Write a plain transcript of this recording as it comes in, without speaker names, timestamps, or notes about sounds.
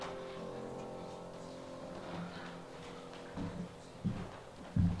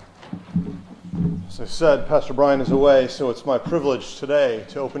As I said, Pastor Brian is away, so it's my privilege today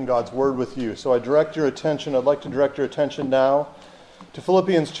to open God's Word with you. So I'd like to direct your attention now to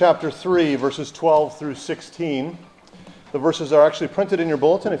Philippians chapter 3, verses 12 through 16. The verses are actually printed in your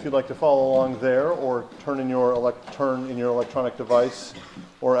bulletin if you'd like to follow along there, or turn in your electronic device.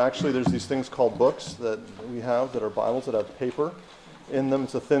 Or actually, there's these things called books that we have that are Bibles that have paper in them.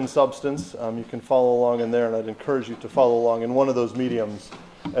 It's a thin substance. You can follow along in there, and I'd encourage you to follow along in one of those mediums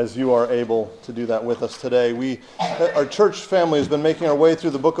as you are able to do that with us today. Our church family has been making our way through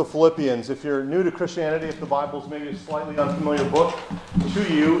the book of Philippians. If you're new to Christianity, if the Bible's maybe a slightly unfamiliar book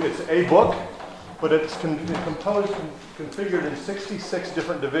to you, it's a book, but it's configured in 66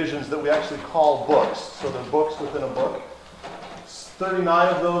 different divisions that we actually call books. So they're books within a book.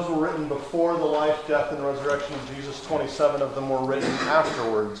 39 of those were written before the life, death, and resurrection of Jesus. 27 of them were written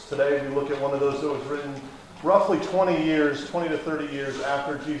afterwards. Today we look at one of those that was written roughly 20 to 30 years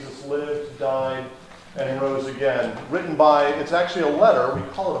after Jesus lived, died, and rose again. Written by, it's actually a letter. We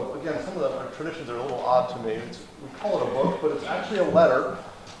call it, again, some of our traditions are a little odd to me. We call it a book, but it's actually a letter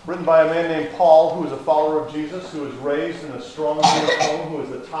written by a man named Paul, who is a follower of Jesus, who was raised in a strong Jewish home, who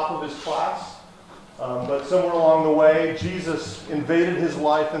was the top of his class. But somewhere along the way, Jesus invaded his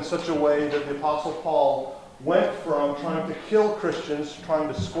life in such a way that the Apostle Paul went from trying to kill Christians, trying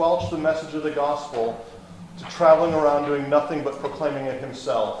to squelch the message of the gospel, to traveling around doing nothing but proclaiming it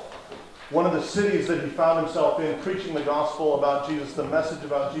himself. One of the cities that he found himself in preaching the gospel about Jesus, the message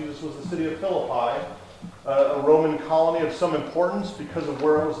about Jesus, was the city of Philippi, a Roman colony of some importance because of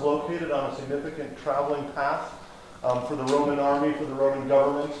where it was located on a significant traveling path for the Roman army, for the Roman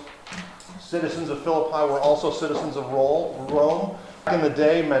government. Citizens of Philippi were also citizens of Rome. Back in the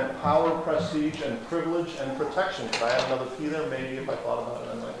day meant power, prestige, and privilege and protection. Could I have another P there? Maybe if I thought about it,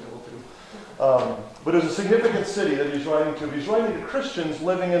 I might be able to. But it was a significant city that he's writing to. He's writing to Christians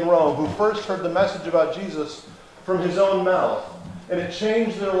living in Rome who first heard the message about Jesus from his own mouth, and it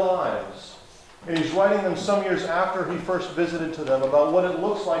changed their lives. And he's writing them some years after he first visited to them about what it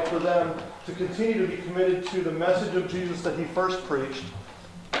looks like for them to continue to be committed to the message of Jesus that he first preached,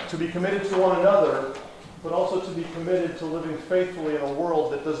 to be committed to one another, but also to be committed to living faithfully in a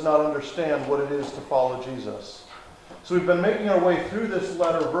world that does not understand what it is to follow Jesus. So we've been making our way through this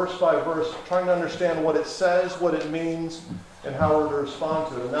letter verse by verse, trying to understand what it says, what it means, and how we're to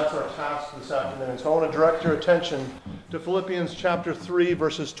respond to it. And that's our task this afternoon. So I want to direct your attention to Philippians chapter 3,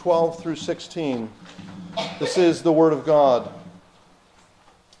 verses 12 through 16. This is the Word of God.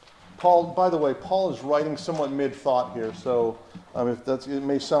 By the way, Paul is writing somewhat mid-thought here, so it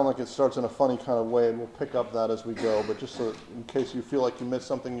may sound like it starts in a funny kind of way, and we'll pick up that as we go, but just so in case you feel like you missed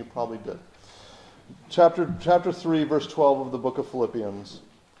something, you probably did. Chapter 3, verse 12 of the book of Philippians.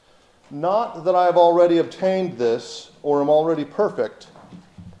 Not that I have already obtained this, or am already perfect,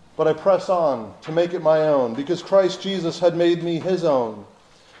 but I press on to make it my own, because Christ Jesus had made me his own.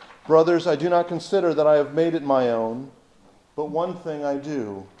 Brothers, I do not consider that I have made it my own, but one thing I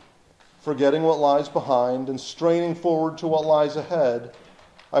do, forgetting what lies behind and straining forward to what lies ahead,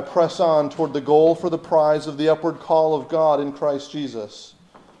 I press on toward the goal for the prize of the upward call of God in Christ Jesus.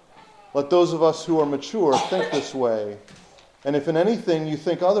 Let those of us who are mature think this way, and if in anything you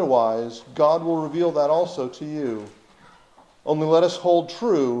think otherwise, God will reveal that also to you. Only let us hold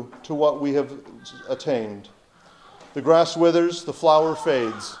true to what we have attained. The grass withers, the flower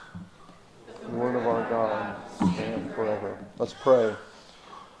fades. The word of our God stands forever. Let's pray.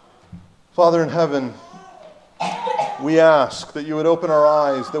 Father in heaven, we ask that you would open our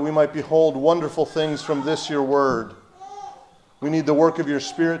eyes, that we might behold wonderful things from this your word. We need the work of your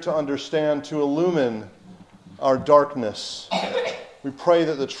Spirit to understand, to illumine our darkness. We pray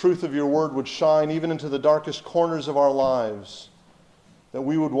that the truth of your word would shine even into the darkest corners of our lives, that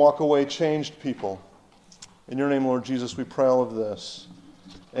we would walk away changed people. In your name, Lord Jesus, we pray all of this.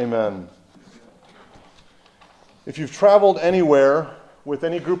 Amen. If you've traveled anywhere with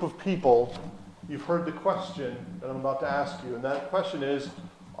any group of people, you've heard the question that I'm about to ask you, and that question is,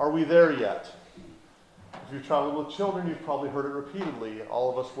 are we there yet? If you've traveled with children, you've probably heard it repeatedly. All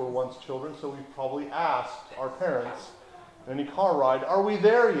of us were once children, so we've probably asked our parents in any car ride, are we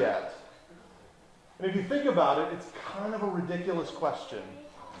there yet? And if you think about it, it's kind of a ridiculous question,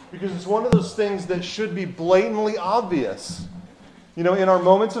 because it's one of those things that should be blatantly obvious. You know, in our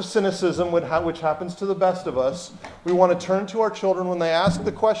moments of cynicism, which happens to the best of us, we want to turn to our children when they ask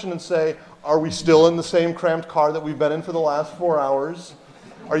the question and say, are we still in the same cramped car that we've been in for the last 4 hours?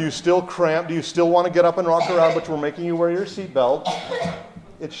 Are you still cramped? Do you still want to get up and rock around, but we're making you wear your seatbelt?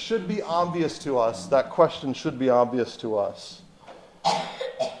 It should be obvious to us. That question should be obvious to us.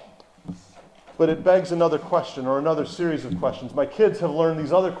 but it begs another question or another series of questions. My kids have learned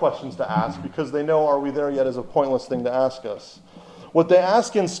these other questions to ask because they know, are we there yet, is a pointless thing to ask us. What they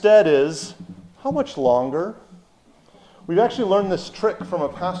ask instead is, how much longer? We've actually learned this trick from a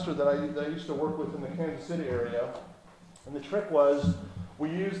pastor that I used to work with in the Kansas City area. And the trick was, we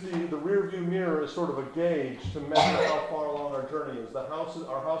used the rear view mirror as sort of a gauge to measure how far along our journey is. Our house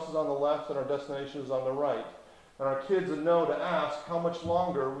is on the left and our destination is on the right. And our kids would know to ask how much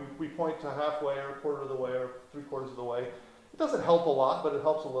longer. We point to halfway or a quarter of the way or 3/4 of the way. It doesn't help a lot, but it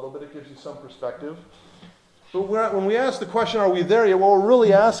helps a little bit. It gives you some perspective. But when we ask the question, are we there yet? What we're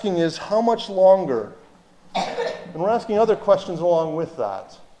really asking is, how much longer? And we're asking other questions along with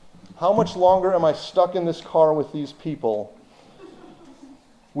that. How much longer am I stuck in this car with these people?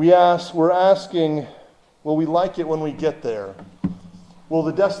 We're asking, will we like it when we get there? Will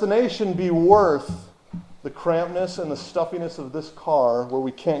the destination be worth the crampedness and the stuffiness of this car where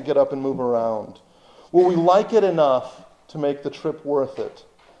we can't get up and move around? Will we like it enough to make the trip worth it?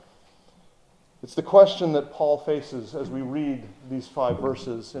 It's the question that Paul faces as we read these 5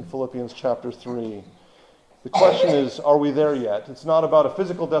 verses in Philippians chapter 3. The question is, are we there yet? It's not about a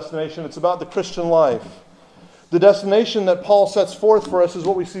physical destination, it's about the Christian life. The destination that Paul sets forth for us is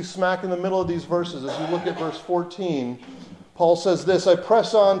what we see smack in the middle of these verses. As you look at verse 14, Paul says this, I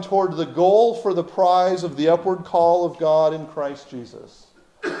press on toward the goal for the prize of the upward call of God in Christ Jesus.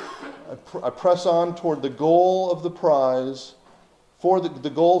 I press on toward the goal of the prize,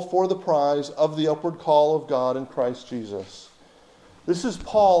 the goal for the prize of the upward call of God in Christ Jesus. This is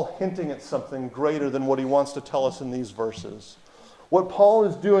Paul hinting at something greater than what he wants to tell us in these verses. What Paul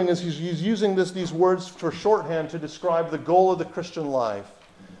is doing is he's using these words for shorthand to describe the goal of the Christian life.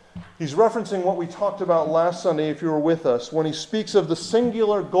 He's referencing what we talked about last Sunday, if you were with us, when he speaks of the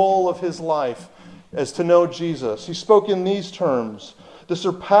singular goal of his life as to know Jesus. He spoke in these terms, the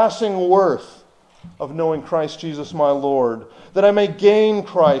surpassing worth of knowing Christ Jesus my Lord, that I may gain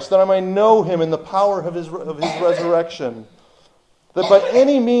Christ, that I may know him in the power of his resurrection, that by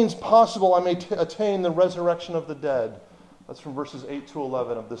any means possible I may attain the resurrection of the dead. That's from verses 8 to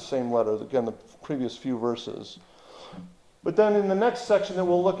 11 of this same letter, again, the previous few verses. But then in the next section that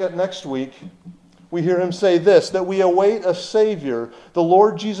we'll look at next week, we hear him say this, that we await a Savior, the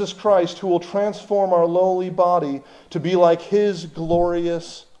Lord Jesus Christ, who will transform our lowly body to be like his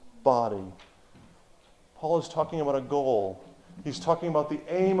glorious body. Paul is talking about a goal. He's talking about the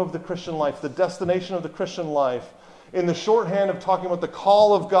aim of the Christian life, the destination of the Christian life. In the shorthand of talking about the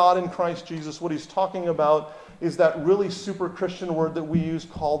call of God in Christ Jesus, what he's talking about is that really super Christian word that we use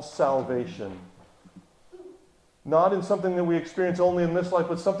called salvation. Not in something that we experience only in this life,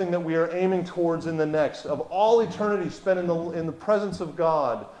 but something that we are aiming towards in the next. Of all eternity spent in the presence of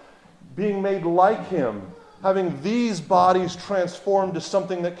God, being made like him, having these bodies transformed to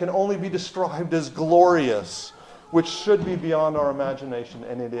something that can only be described as glorious, which should be beyond our imagination,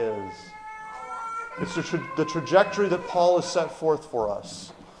 and it is. It's the trajectory that Paul has set forth for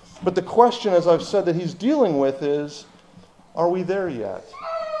us. But the question, as I've said, that he's dealing with is, are we there yet?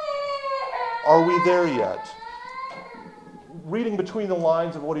 Are we there yet? Reading between the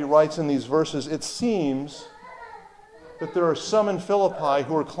lines of what he writes in these verses, it seems that there are some in Philippi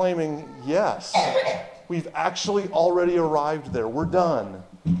who are claiming, yes, we've actually already arrived there. We're done.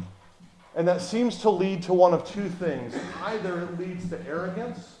 And that seems to lead to one of two things. Either it leads to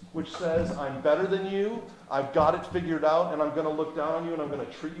arrogance, which says, I'm better than you, I've got it figured out, and I'm going to look down on you, and I'm going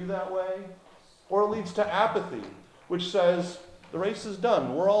to treat you that way. Or it leads to apathy, which says, the race is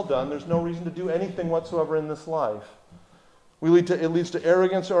done, we're all done, there's no reason to do anything whatsoever in this life. It leads to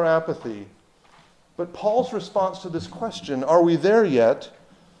arrogance or apathy. But Paul's response to this question, are we there yet,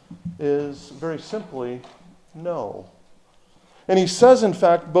 is very simply, no. And he says, in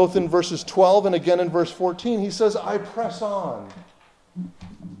fact, both in verses 12 and again in verse 14, he says, I press on.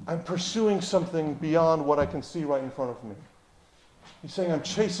 I'm pursuing something beyond what I can see right in front of me. He's saying, I'm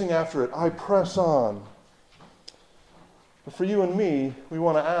chasing after it. I press on. But for you and me, we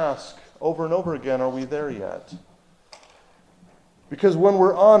want to ask over and over again, are we there yet? Because when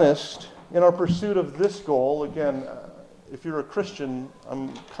we're honest in our pursuit of this goal, again, if you're a Christian,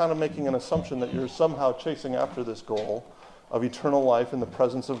 I'm kind of making an assumption that you're somehow chasing after this goal of eternal life in the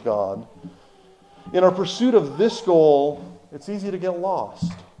presence of God. In our pursuit of this goal, it's easy to get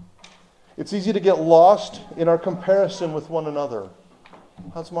lost. It's easy to get lost in our comparison with one another.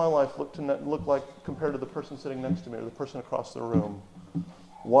 How's my life look like compared to the person sitting next to me or the person across the room?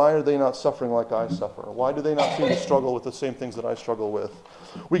 Why are they not suffering like I suffer? Why do they not seem to struggle with the same things that I struggle with?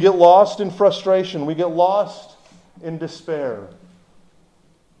 We get lost in frustration. We get lost in despair.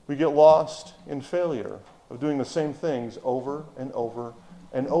 We get lost in failure of doing the same things over and over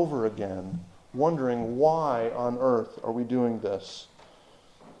and over again. wondering why on earth are we doing this.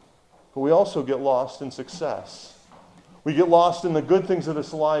 But we also get lost in success. We get lost in the good things of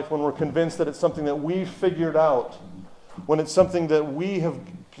this life when we're convinced that it's something that we've figured out, when it's something that we have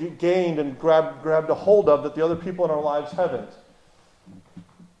gained and grabbed a hold of that the other people in our lives haven't.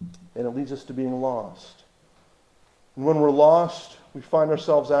 And it leads us to being lost. And when we're lost, we find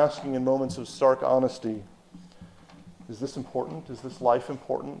ourselves asking in moments of stark honesty, is this important? Is this life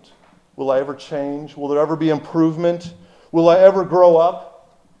important? Will I ever change? Will there ever be improvement? Will I ever grow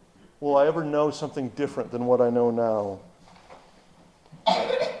up? Will I ever know something different than what I know now?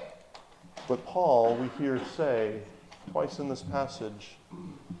 But Paul, we hear say twice in this passage,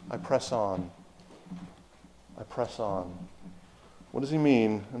 I press on. I press on. What does he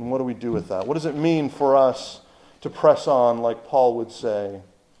mean, and what do we do with that? What does it mean for us to press on, like Paul would say?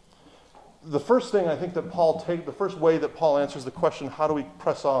 The first thing I think that the first way that Paul answers the question, how do we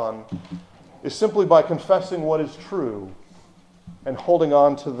press on, is simply by confessing what is true and holding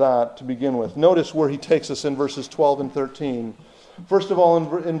on to that to begin with. Notice where he takes us in verses 12 and 13. First of all,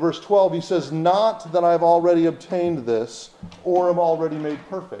 in verse 12, he says, not that I've already obtained this or am already made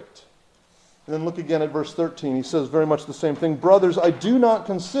perfect. And then look again at verse 13. He says very much the same thing. Brothers, I do not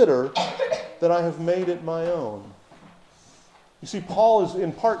consider that I have made it my own. You see, Paul is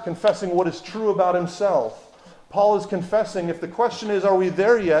in part confessing what is true about himself. Paul is confessing, if the question is, are we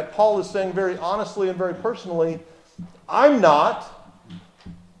there yet? Paul is saying very honestly and very personally, I'm not.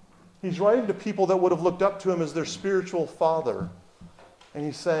 He's writing to people that would have looked up to him as their spiritual father. And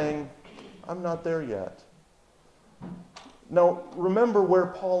he's saying, I'm not there yet. Now, remember where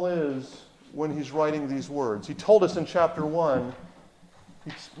Paul is when he's writing these words. He told us in chapter 1,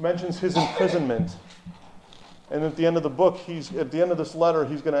 he mentions his imprisonment. And at the end of the book, at the end of this letter,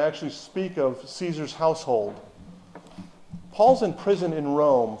 he's going to actually speak of Caesar's household. Paul's in prison in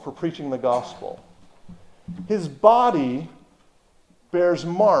Rome for preaching the gospel. His body bears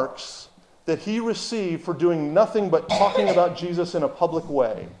marks that he received for doing nothing but talking about Jesus in a public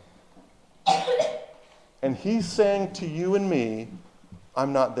way. And he's saying to you and me,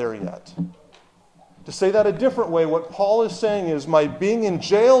 I'm not there yet. To say that a different way, what Paul is saying is my being in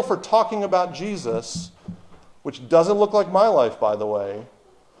jail for talking about Jesus, which doesn't look like my life, by the way,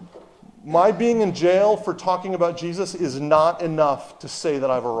 my being in jail for talking about Jesus is not enough to say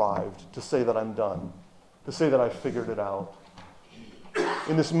that I've arrived, to say that I'm done, to say that I've figured it out.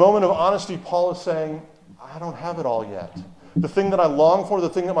 In this moment of honesty, Paul is saying, I don't have it all yet. The thing that I long for, the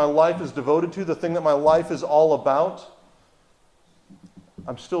thing that my life is devoted to, the thing that my life is all about,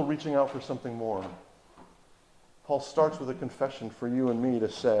 I'm still reaching out for something more. Paul starts with a confession for you and me to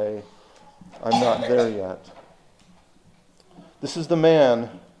say, I'm not there yet. This is the man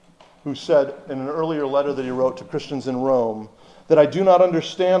who said in an earlier letter that he wrote to Christians in Rome, that I do not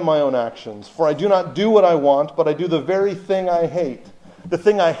understand my own actions, for I do not do what I want, but I do the very thing I hate. The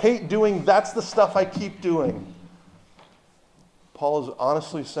thing I hate doing, that's the stuff I keep doing. Paul is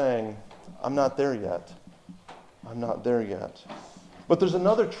honestly saying, I'm not there yet. I'm not there yet. But there's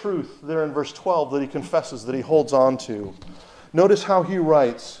another truth there in verse 12 that he confesses, that he holds on to. Notice how he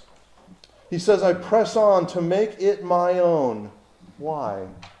writes. He says, I press on to make it my own. Why?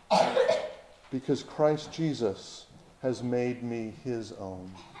 Because Christ Jesus has made me his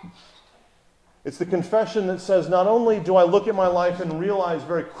own. It's the confession that says, not only do I look at my life and realize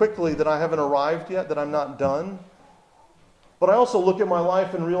very quickly that I haven't arrived yet, that I'm not done, but I also look at my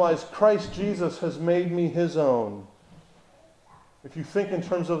life and realize Christ Jesus has made me his own. If you think in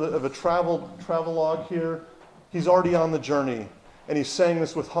terms of a travelogue here, he's already on the journey, and he's saying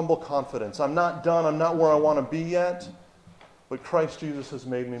this with humble confidence. I'm not done. I'm not where I want to be yet, but Christ Jesus has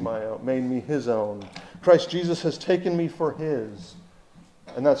made me his own. Christ Jesus has taken me for his,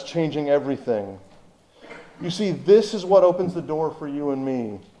 and that's changing everything. You see, this is what opens the door for you and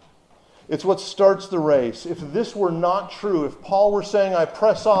me. It's what starts the race. If this were not true, if Paul were saying, I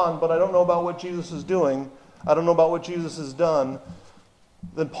press on, but I don't know about what Jesus is doing, I don't know about what Jesus has done,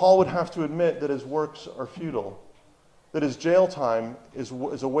 then Paul would have to admit that his works are futile, that his jail time is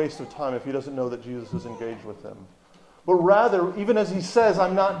a waste of time if he doesn't know that Jesus is engaged with him. But rather, even as he says,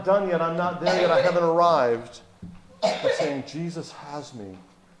 I'm not done yet, I'm not there yet, I haven't arrived, he's saying, Jesus has me.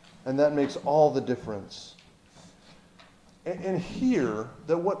 And that makes all the difference. And here,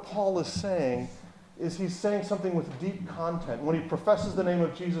 that what Paul is saying is he's saying something with deep content. When he professes the name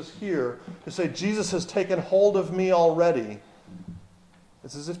of Jesus here, to say, Jesus has taken hold of me already,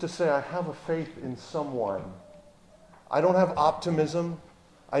 it's as if to say, I have a faith in someone. I don't have optimism.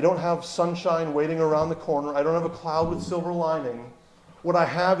 I don't have sunshine waiting around the corner. I don't have a cloud with silver lining. What I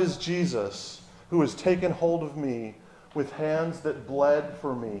have is Jesus, who has taken hold of me with hands that bled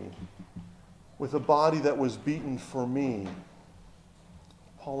for me. with a body that was beaten for me.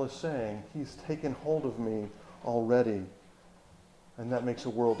 Paul is saying, he's taken hold of me already, and that makes a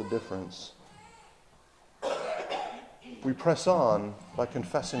world of difference. We press on by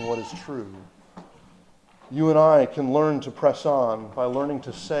confessing what is true. You and I can learn to press on by learning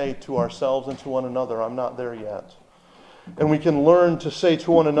to say to ourselves and to one another, I'm not there yet. And we can learn to say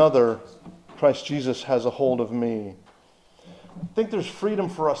to one another, Christ Jesus has a hold of me. I think there's freedom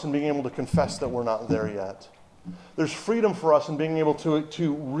for us in being able to confess that we're not there yet. There's freedom for us in being able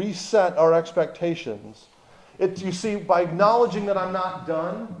to reset our expectations. You see, by acknowledging that I'm not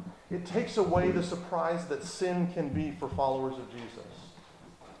done, it takes away the surprise that sin can be for followers of Jesus.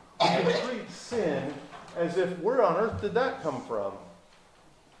 We can treat sin as if, where on earth did that come from?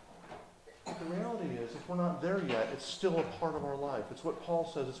 But the reality is, if we're not there yet, it's still a part of our life. It's what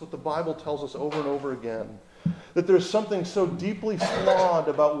Paul says. It's what the Bible tells us over and over again. That there's something so deeply flawed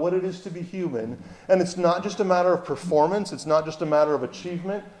about what it is to be human. And it's not just a matter of performance. It's not just a matter of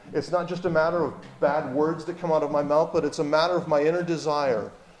achievement. It's not just a matter of bad words that come out of my mouth, but it's a matter of my inner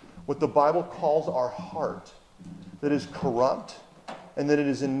desire. What the Bible calls our heart. That is corrupt and that it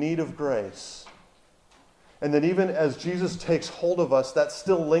is in need of grace. And that even as Jesus takes hold of us, that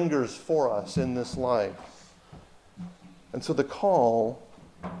still lingers for us in this life. And so the call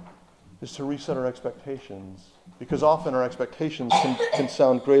is to reset our expectations, because often our expectations can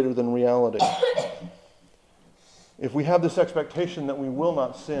sound greater than reality. If we have this expectation that we will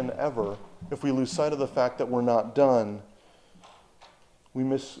not sin ever, if we lose sight of the fact that we're not done, we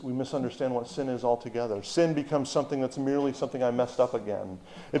misunderstand what sin is altogether. Sin becomes something that's merely something I messed up again.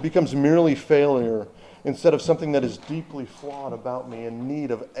 It becomes merely failure instead of something that is deeply flawed about me, in need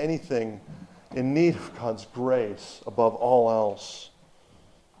of anything, in need of God's grace above all else.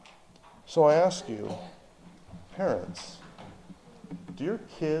 So I ask you, parents, do your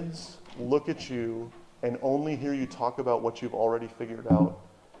kids look at you and only hear you talk about what you've already figured out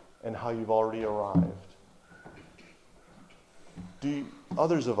and how you've already arrived?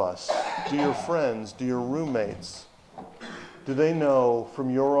 Others of us, do your friends, do your roommates, do they know from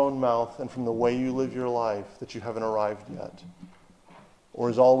your own mouth and from the way you live your life that you haven't arrived yet? Or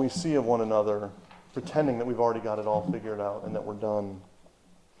is all we see of one another pretending that we've already got it all figured out and that we're done?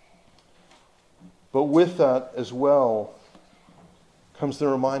 But with that as well comes the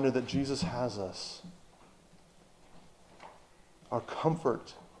reminder that Jesus has us. Our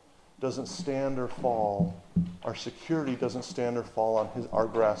comfort doesn't stand or fall. Our security doesn't stand or fall on our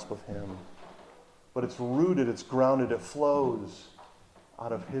grasp of him. But it's rooted, it's grounded, it flows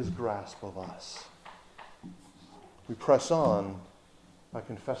out of his grasp of us. We press on by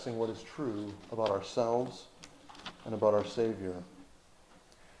confessing what is true about ourselves and about our Savior.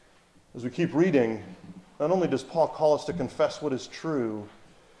 As we keep reading, not only does Paul call us to confess what is true,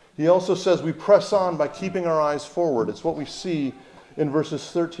 he also says we press on by keeping our eyes forward. It's what we see in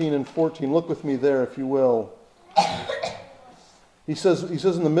verses 13 and 14. Look with me there, if you will. He says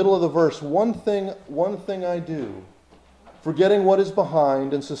in the middle of the verse, one thing I do, forgetting what is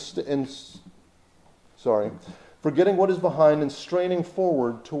behind and straining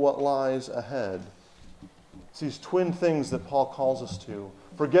forward to what lies ahead. It's these twin things that Paul calls us to.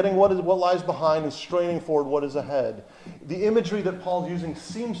 Forgetting what lies behind and straining forward what is ahead. The imagery that Paul's using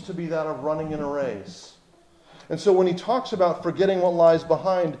seems to be that of running in a race. And so when he talks about forgetting what lies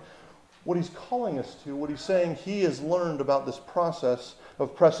behind, what he's calling us to, what he's saying he has learned about this process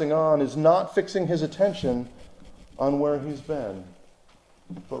of pressing on, is not fixing his attention on where he's been,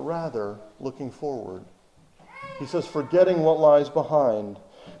 but rather looking forward. He says, forgetting what lies behind.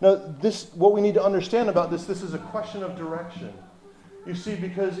 Now, what we need to understand about this is a question of direction. You see,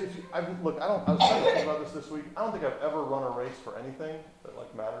 because I was trying to think about this week. I don't think I've ever run a race for anything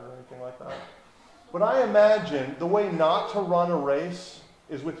that mattered or anything like that. But I imagine the way not to run a race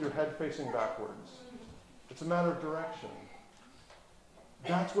is with your head facing backwards. It's a matter of direction.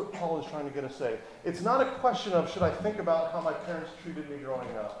 That's what Paul is trying to get us to say. It's not a question of, should I think about how my parents treated me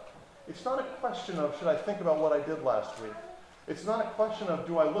growing up? It's not a question of, should I think about what I did last week? It's not a question of,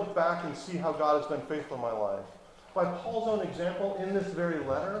 do I look back and see how God has been faithful in my life? By Paul's own example, in this very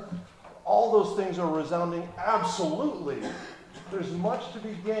letter, all those things are resounding absolutely. There's much to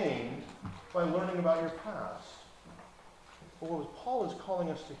be gained by learning about your past. But what Paul is calling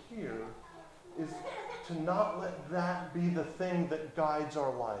us to hear is to not let that be the thing that guides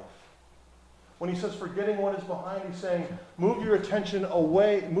our life. When he says forgetting what is behind, he's saying move your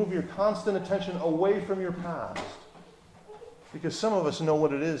constant attention away from your past. Because some of us know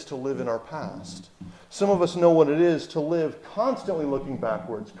what it is to live in our past. Some of us know what it is to live constantly looking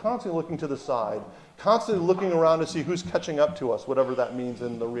backwards, constantly looking to the side, constantly looking around to see who's catching up to us, whatever that means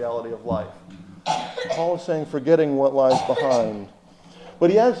in the reality of life. Paul is saying forgetting what lies behind. But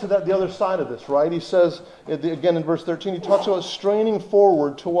he adds to that the other side of this, right? He says, again in verse 13, he talks about straining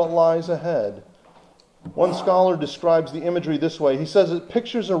forward to what lies ahead. One scholar describes the imagery this way. He says it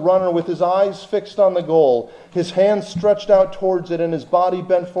pictures a runner with his eyes fixed on the goal, his hands stretched out towards it, and his body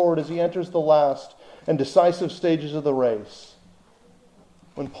bent forward as he enters the last and decisive stages of the race.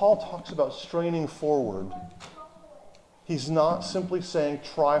 When Paul talks about straining forward, he's not simply saying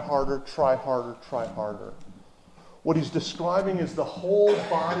try harder, try harder, try harder. What he's describing is the whole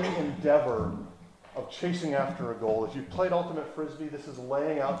body endeavor of chasing after a goal. If you've played Ultimate Frisbee, this is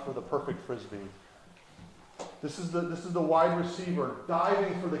laying out for the perfect Frisbee. This is the wide receiver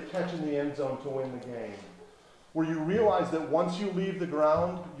diving for the catch in the end zone to win the game. Where you realize that once you leave the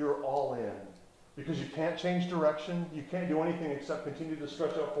ground, you're all in. Because you can't change direction, you can't do anything except continue to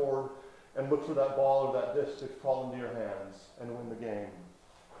stretch out forward and look for that ball or that disc to fall into your hands and win the game.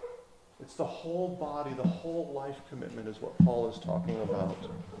 It's the whole body, the whole life commitment is what Paul is talking about.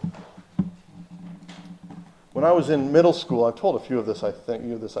 When I was in middle school, I've told a few of this, I think.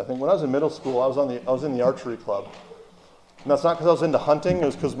 When I was in middle school, I was in the archery club. And that's not because I was into hunting, it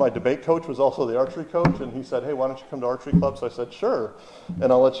was because my debate coach was also the archery coach, and he said, hey, why don't you come to archery club? So I said, sure.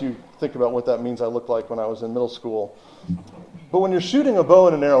 And I'll let you think about what that means I looked like when I was in middle school. But when you're shooting a bow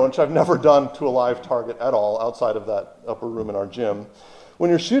and an arrow, which I've never done to a live target at all, outside of that upper room in our gym, when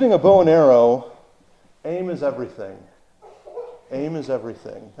you're shooting a bow and arrow, aim is everything. Aim is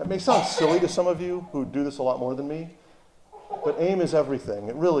everything. That may sound silly to some of you who do this a lot more than me, but aim is everything.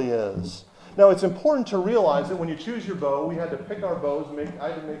 It really is. Now, it's important to realize that when you choose your bow, we had to pick our bows. I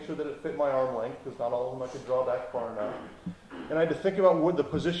had to make sure that it fit my arm length, because not all of them I could draw back far enough. And I had to think about the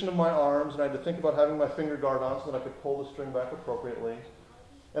position of my arms, and I had to think about having my finger guard on so that I could pull the string back appropriately.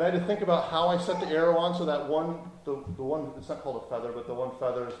 And I had to think about how I set the arrow on so that the one, it's not called a feather, but the one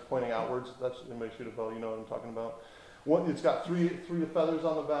feather is pointing outwards. That's, anybody shoot a bow, you know what I'm talking about. It's got three feathers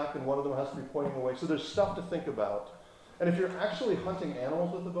on the back, and one of them has to be pointing away. So there's stuff to think about. And if you're actually hunting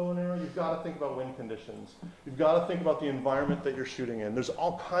animals with a bow and arrow, you've got to think about wind conditions. You've got to think about the environment that you're shooting in. There's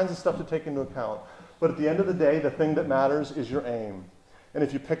all kinds of stuff to take into account. But at the end of the day, the thing that matters is your aim. And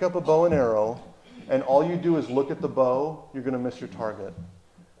if you pick up a bow and arrow, and all you do is look at the bow, you're going to miss your target.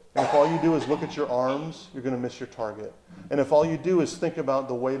 And if all you do is look at your arms, you're going to miss your target. And if all you do is think about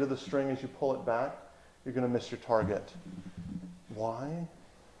the weight of the string as you pull it back, you're going to miss your target. Why?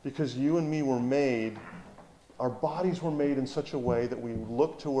 Because you and me were made, our bodies were made in such a way that we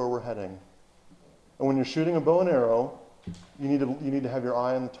look to where we're heading. And when you're shooting a bow and arrow, you need to have your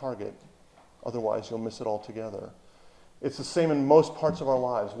eye on the target. Otherwise, you'll miss it altogether. It's the same in most parts of our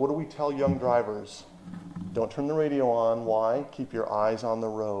lives. What do we tell young drivers? Don't turn the radio on. Why? Keep your eyes on the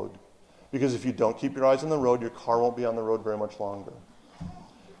road. Because if you don't keep your eyes on the road, your car won't be on the road very much longer.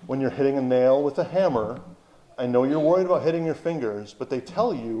 When you're hitting a nail with a hammer, I know you're worried about hitting your fingers, but they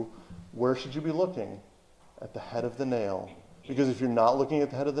tell you, where should you be looking? At the head of the nail. Because if you're not looking at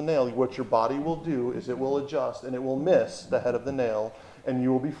the head of the nail, what your body will do is it will adjust and it will miss the head of the nail, and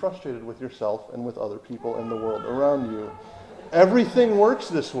you will be frustrated with yourself and with other people in the world around you. Everything works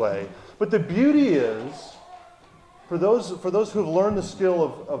this way. But the beauty is, for those who have learned the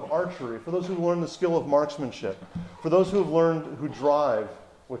skill of archery, for those who have learned the skill of marksmanship, for those who drive,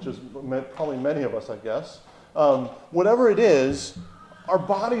 which is probably many of us, I guess, whatever it is, our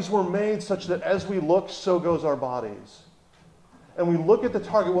bodies were made such that as we look, so goes our bodies. And we look at the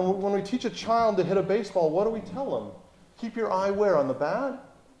target. When we teach a child to hit a baseball, what do we tell them? Keep your eye where? On the bat?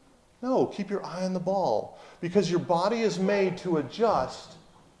 No, keep your eye on the ball. Because your body is made to adjust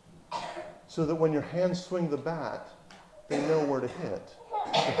so that when your hands swing the bat, they know where to hit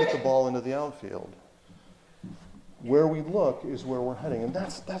the ball into the outfield. Where we look is where we're heading. And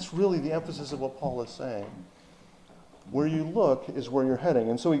that's really the emphasis of what Paul is saying. Where you look is where you're heading.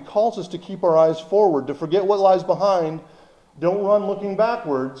 And so he calls us to keep our eyes forward, to forget what lies behind. Don't run looking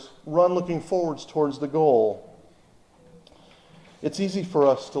backwards, run looking forwards towards the goal. It's easy for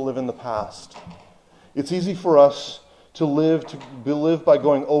us to live in the past. It's easy for us to live by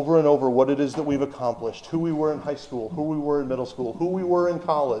going over and over what it is that we've accomplished, who we were in high school, who we were in middle school, who we were in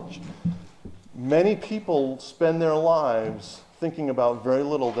college. Many people spend their lives thinking about very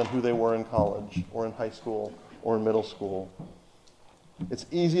little than who they were in college or in high school or in middle school. It's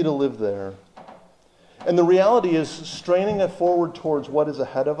easy to live there. And the reality is, straining it forward towards what is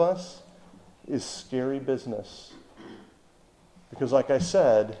ahead of us is scary business. Because like I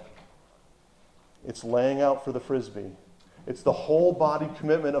said, it's laying out for the Frisbee. It's the whole body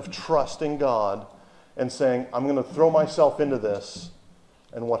commitment of trusting God and saying, I'm going to throw myself into this.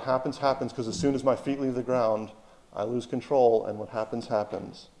 And what happens, happens, because as soon as my feet leave the ground, I lose control, and what happens,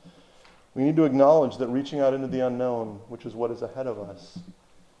 happens. We need to acknowledge that reaching out into the unknown, which is what is ahead of us,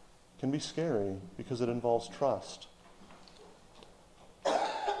 can be scary because it involves trust.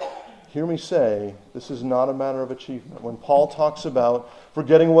 Hear me say, this is not a matter of achievement. When Paul talks about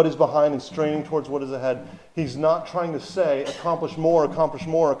forgetting what is behind and straining towards what is ahead, he's not trying to say, accomplish more, accomplish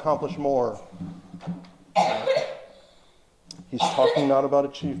more, accomplish more. He's talking not about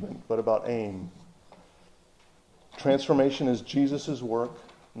achievement, but about aim. Transformation is Jesus' work,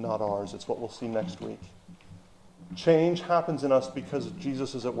 not ours. It's what we'll see next week. Change happens in us because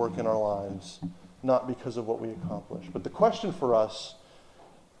Jesus is at work in our lives, not because of what we accomplish. But the question for us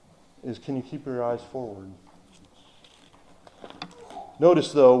is, can you keep your eyes forward?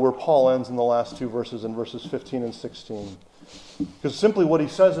 Notice, though, where Paul ends in the last two verses, in verses 15 and 16. Because simply what he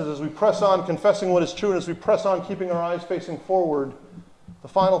says is, as we press on confessing what is true, and as we press on keeping our eyes facing forward, the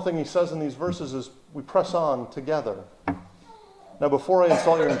final thing he says in these verses is, we press on together. Now, before I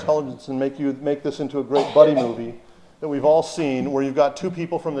insult your intelligence and make this into a great buddy movie that we've all seen, where you've got two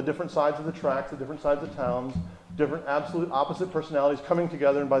people from the different sides of the tracks, the different sides of towns, different absolute opposite personalities coming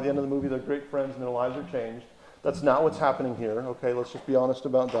together, and by the end of the movie they're great friends and their lives are changed. That's not what's happening here, okay? Let's just be honest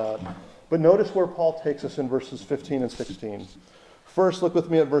about that. But notice where Paul takes us in verses 15 and 16. First, look with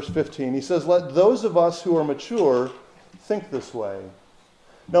me at verse 15. He says, let those of us who are mature think this way.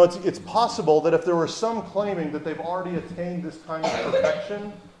 Now, it's possible that if there were some claiming that they've already attained this kind of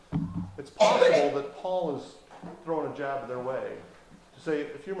perfection, it's possible that Paul is throwing a jab their way to say,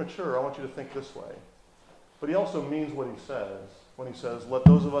 if you're mature, I want you to think this way. But he also means what he says when he says, let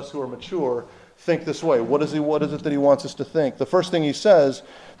those of us who are mature think this way. What is it that he wants us to think? The first thing he says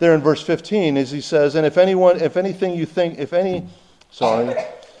there in verse 15 is he says, and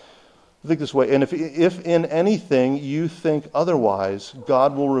think this way, and if in anything you think otherwise,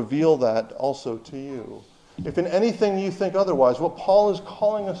 God will reveal that also to you. If in anything you think otherwise, what Paul is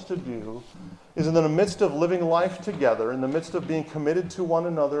calling us to do is in the midst of living life together, in the midst of being committed to one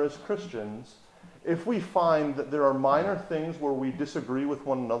another as Christians, if we find that there are minor things where we disagree with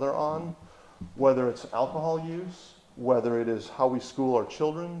one another on, whether it's alcohol use, whether it is how we school our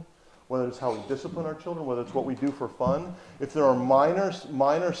children, whether it's how we discipline our children, whether it's what we do for fun, if there are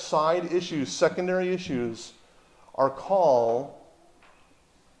minor side issues, secondary issues, our call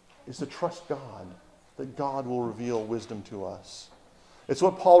is to trust God, that God will reveal wisdom to us. It's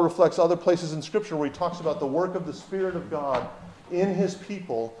what Paul reflects other places in Scripture where he talks about the work of the Spirit of God in his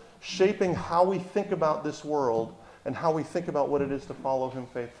people, shaping how we think about this world and how we think about what it is to follow him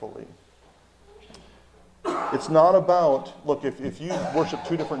faithfully. It's not about, look, if you worship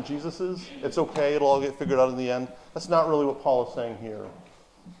two different Jesuses, it's okay, it'll all get figured out in the end. That's not really what Paul is saying here.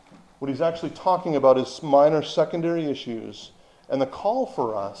 What he's actually talking about is minor secondary issues, and the call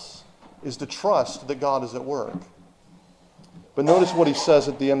for us is to trust that God is at work. But notice what he says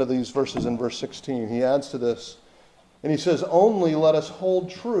at the end of these verses in verse 16. He adds to this, and he says, only let us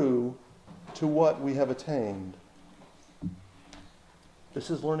hold true to what we have attained. This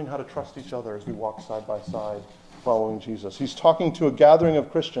is learning how to trust each other as we walk side by side following Jesus. He's talking to a gathering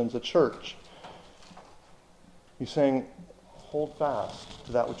of Christians, a church. He's saying, hold fast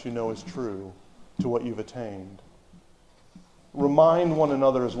to that which you know is true, to what you've attained. Remind one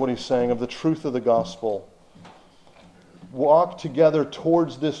another, is what he's saying, of the truth of the gospel. Walk together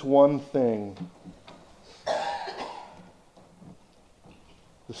towards this one thing.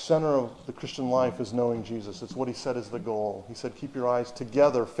 The center of the Christian life is knowing Jesus. It's what he said is the goal. He said, keep your eyes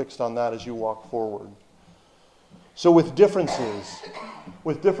together fixed on that as you walk forward. So with differences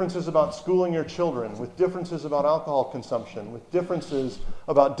about schooling your children, with differences about alcohol consumption, with differences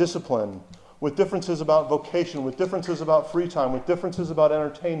about discipline, with differences about vocation, with differences about free time, with differences about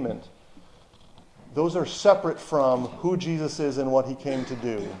entertainment, those are separate from who Jesus is and what he came to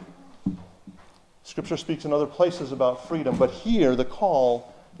do. Scripture speaks in other places about freedom, but here the call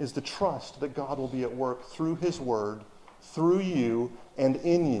is to trust that God will be at work through his word, through you, and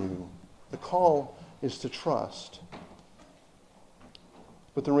in you. The call is to trust.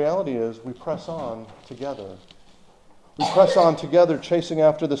 But the reality is we press on together. We press on together, chasing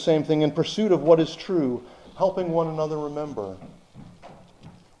after the same thing, in pursuit of what is true, helping one another remember.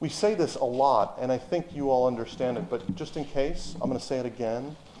 We say this a lot, and I think you all understand it, but just in case, I'm going to say it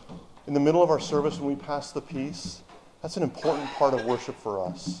again. In the middle of our service, when we pass the peace, that's an important part of worship for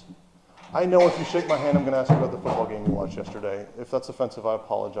us. I know if you shake my hand, I'm going to ask you about the football game you watched yesterday. If that's offensive, I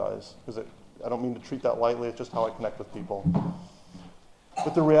apologize, because I don't mean to treat that lightly. It's just how I connect with people.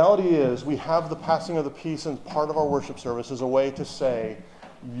 But the reality is, we have the passing of the peace, and part of our worship service is a way to say,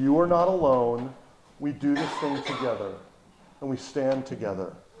 you are not alone. We do this thing together, and we stand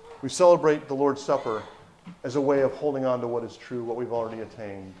together. We celebrate the Lord's Supper as a way of holding on to what is true, what we've already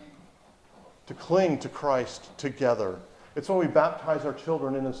attained. to cling to Christ together. It's when we baptize our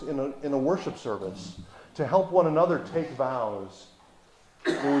children in a worship service, to help one another take vows,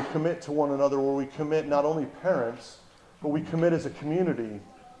 where we commit to one another, where we commit not only parents, but we commit as a community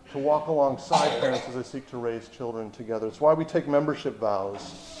to walk alongside parents as they seek to raise children together. It's why we take membership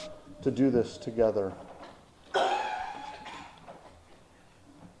vows, to do this together. We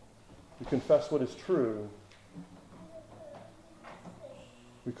confess what is true.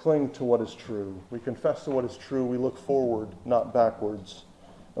 We cling to what is true. We confess to what is true. We look forward, not backwards.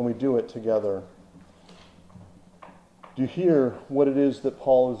 And we do it together. Do you hear what it is that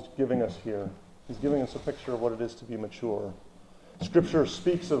Paul is giving us here? He's giving us a picture of what it is to be mature. Scripture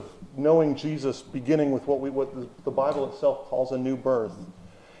speaks of knowing Jesus beginning with what the Bible itself calls a new birth.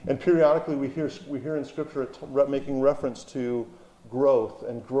 And periodically we hear in Scripture it making reference to growth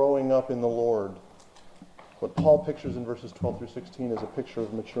and growing up in the Lord. What Paul pictures in verses 12 through 16 is a picture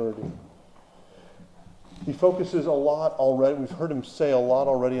of maturity. He focuses a lot already, we've heard him say a lot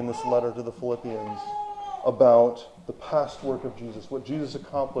already in this letter to the Philippians about the past work of Jesus, what Jesus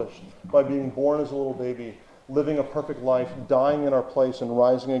accomplished by being born as a little baby, living a perfect life, dying in our place and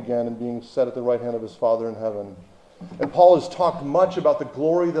rising again and being set at the right hand of his Father in heaven. And Paul has talked much about the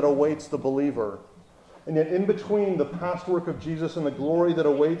glory that awaits the believer. And yet in between the past work of Jesus and the glory that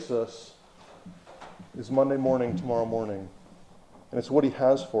awaits us is Monday morning, tomorrow morning. And it's what he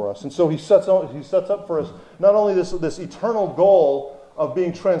has for us. And so he sets up for us not only this eternal goal of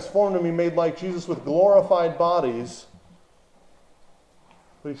being transformed and be made like Jesus with glorified bodies,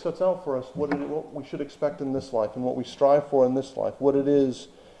 but he sets out for us what we should expect in this life and what we strive for in this life, what it is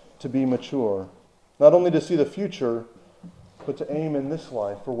to be mature. Not only to see the future, but to aim in this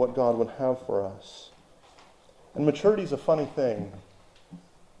life for what God would have for us. And maturity is a funny thing.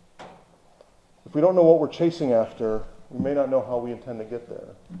 If we don't know what we're chasing after, we may not know how we intend to get there.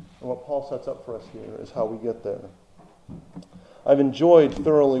 And what Paul sets up for us here is how we get there. I've enjoyed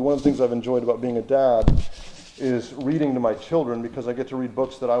thoroughly, one of the things I've enjoyed about being a dad is reading to my children, because I get to read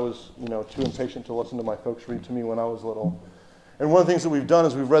books that I was, too impatient to listen to my folks read to me when I was little. And one of the things that we've done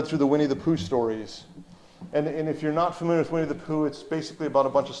is we've read through the Winnie the Pooh stories. And if you're not familiar with Winnie the Pooh, it's basically about a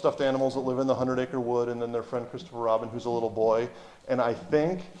bunch of stuffed animals that live in the 100-acre wood, and then their friend Christopher Robin, who's a little boy. And I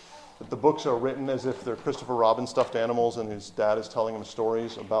think that the books are written as if they're Christopher Robin stuffed animals, and his dad is telling him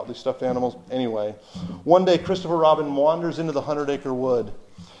stories about these stuffed animals. Anyway, one day Christopher Robin wanders into the 100-acre wood,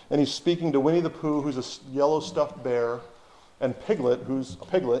 and he's speaking to Winnie the Pooh, who's a yellow stuffed bear, and Piglet, who's a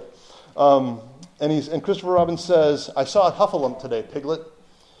piglet. And Christopher Robin says, "I saw a Huffalump today, Piglet."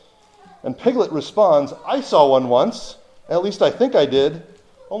 And Piglet responds, "I saw one once. At least I think I did.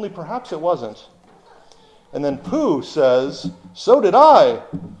 Only perhaps it wasn't." And then Pooh says, "So did I,"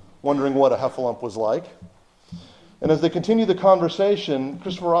 wondering what a Heffalump was like. And as they continue the conversation,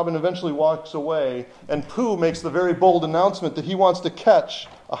 Christopher Robin eventually walks away, and Pooh makes the very bold announcement that he wants to catch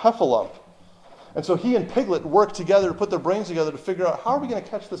a Heffalump. And so he and Piglet work together to put their brains together to figure out, how are we going to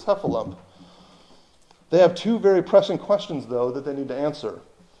catch this Heffalump? They have two very pressing questions, though, that they need to answer.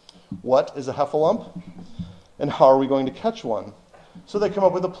 What is a Heffalump? And how are we going to catch one? So they come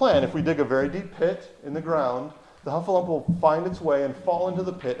up with a plan. If we dig a very deep pit in the ground, the Heffalump will find its way and fall into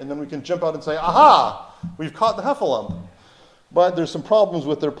the pit, and then we can jump out and say, "Aha! We've caught the Heffalump." But there's some problems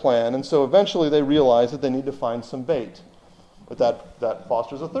with their plan, and so eventually they realize that they need to find some bait. But that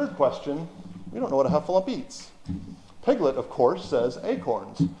fosters a third question. We don't know what a Heffalump eats. Piglet, of course, says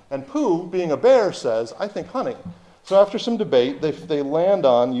acorns. And Pooh, being a bear, says, "I think honey." So after some debate, they land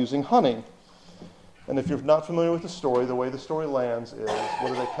on using honey. And if you're not familiar with the story, the way the story lands is, what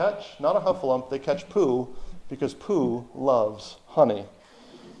do they catch? Not a Heffalump, they catch Pooh, because Pooh loves honey.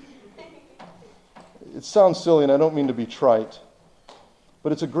 It sounds silly, and I don't mean to be trite,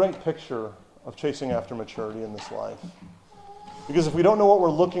 but it's a great picture of chasing after maturity in this life. Because if we don't know what we're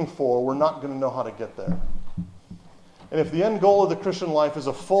looking for, we're not going to know how to get there. And if the end goal of the Christian life is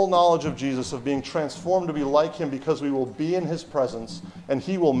a full knowledge of Jesus, of being transformed to be like him because we will be in his presence and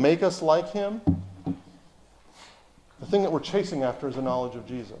he will make us like him, the thing that we're chasing after is a knowledge of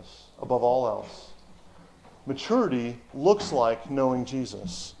Jesus above all else. Maturity looks like knowing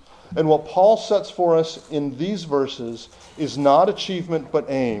Jesus. And what Paul sets for us in these verses is not achievement but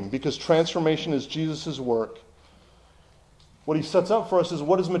aim, because transformation is Jesus' work. What he sets up for us is,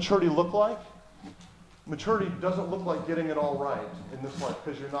 what does maturity look like? Maturity doesn't look like getting it all right in this life,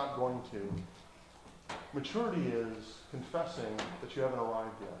 because you're not going to. Maturity is confessing that you haven't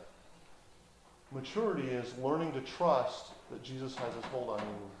arrived yet. Maturity is learning to trust that Jesus has his hold on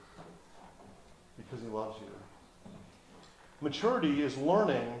you because he loves you. Maturity is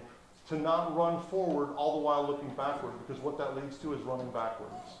learning to not run forward all the while looking backward, because what that leads to is running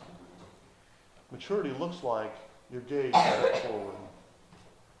backwards. Maturity looks like your gaze headed forward.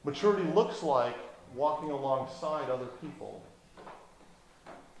 Maturity looks like walking alongside other people,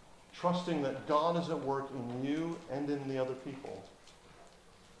 trusting that God is at work in you and in the other people,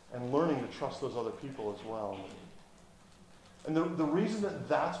 and learning to trust those other people as well. And the reason that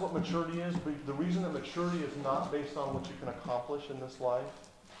that's what maturity is, the reason that maturity is not based on what you can accomplish in this life,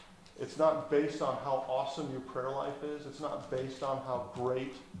 it's not based on how awesome your prayer life is, it's not based on how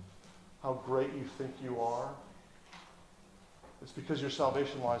great you think you are. It's because your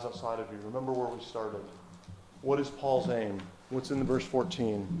salvation lies outside of you. Remember where we started. What is Paul's aim? What's in verse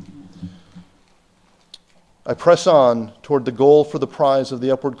 14? I press on toward the goal for the prize of the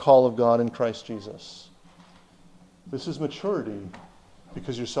upward call of God in Christ Jesus. This is maturity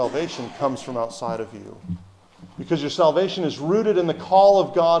because your salvation comes from outside of you. Because your salvation is rooted in the call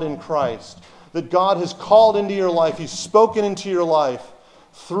of God in Christ. That God has called into your life. He's spoken into your life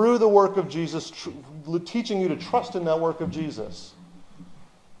through the work of Jesus, teaching you to trust in that work of Jesus.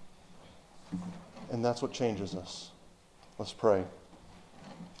 And that's what changes us. Let's pray.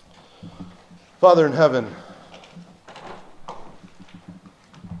 Father in heaven,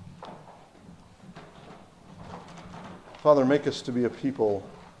 Father, make us to be a people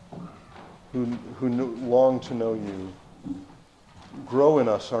who long to know you. Grow in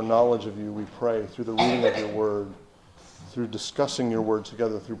us our knowledge of you, we pray, through the reading of your word, through discussing your word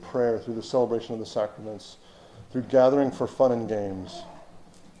together, through prayer, through the celebration of the sacraments, through gathering for fun and games.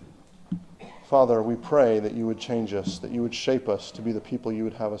 Father, we pray that you would change us, that you would shape us to be the people you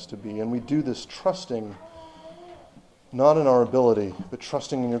would have us to be. And we do this trusting not in our ability, but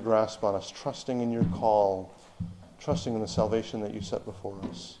trusting in your grasp on us, trusting in your call, trusting in the salvation that you set before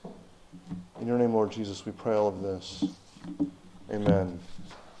us. In your name, Lord Jesus, we pray all of this. Amen.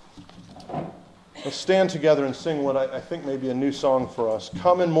 Let's stand together and sing what I think may be a new song for us.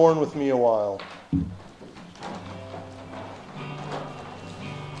 Come and mourn with me a while.